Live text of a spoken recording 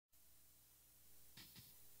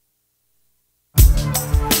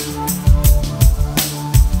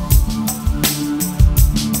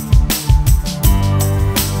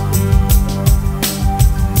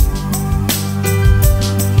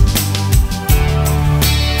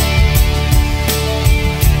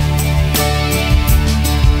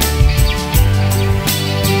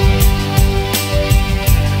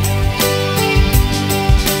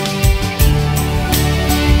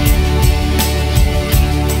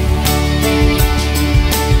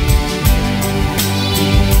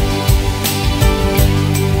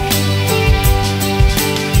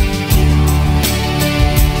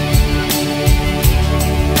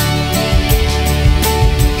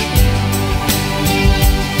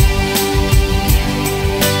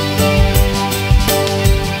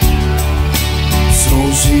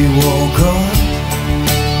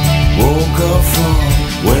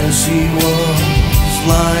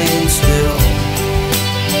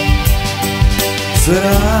Said I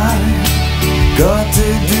got to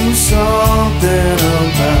do something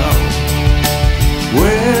about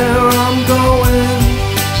where I'm going.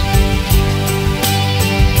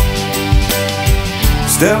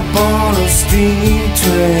 Step on a steam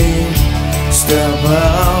train, step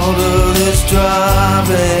out of this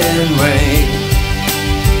driving rain.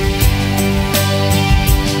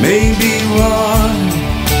 Maybe run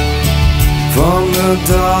from the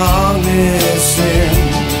darkness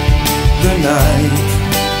in the night,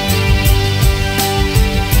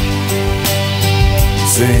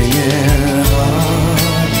 singing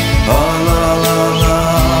la la la la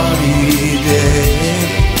dee day,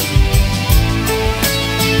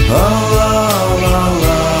 la la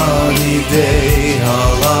la dee day, la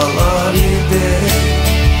la dee day.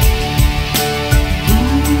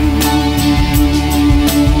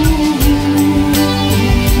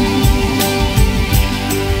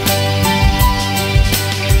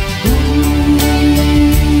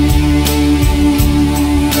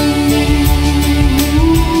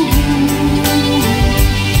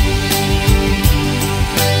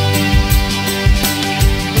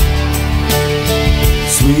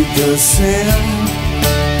 Sweet the sin,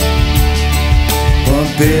 but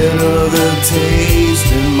bitter the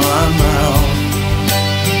taste in my mouth.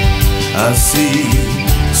 I see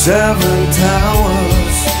 7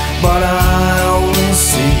 towers, but I only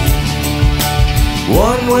see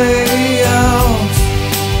one way out.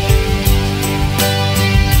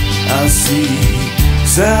 I see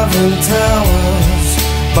 7 towers,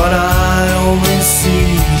 but I only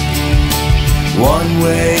see one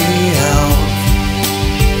way out.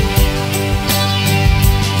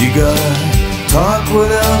 You gotta talk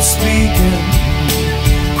without speaking,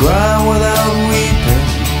 cry without weeping,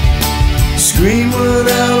 scream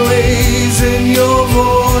without raising your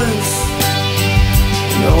voice.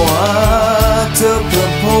 No, I took the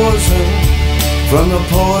poison from the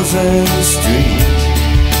poison stream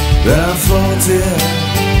that I floated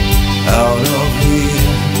out of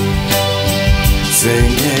here,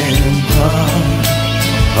 singing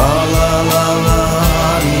la la la la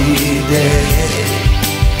dee day.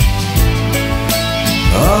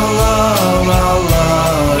 La la la la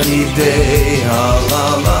dee day, la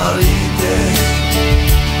la dee day.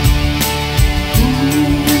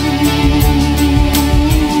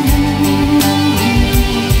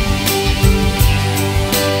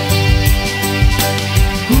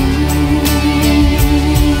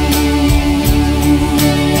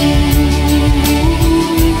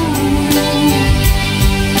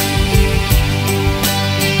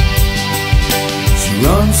 She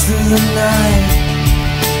runs through the night,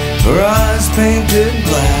 her eyes painted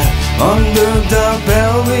black, under a dark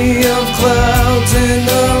belly of clouds in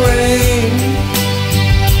the rain.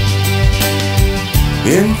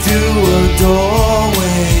 In through a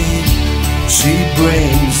doorway she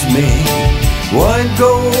brings me white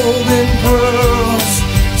gold and pearls,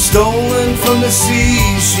 stolen from the sea.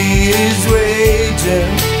 She is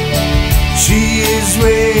raging, she is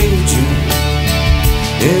raging,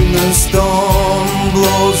 and the storm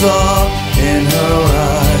blows up in her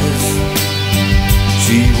eyes.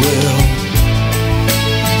 She will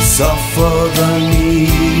suffer the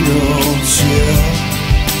needle chill.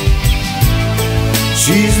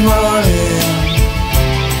 She's running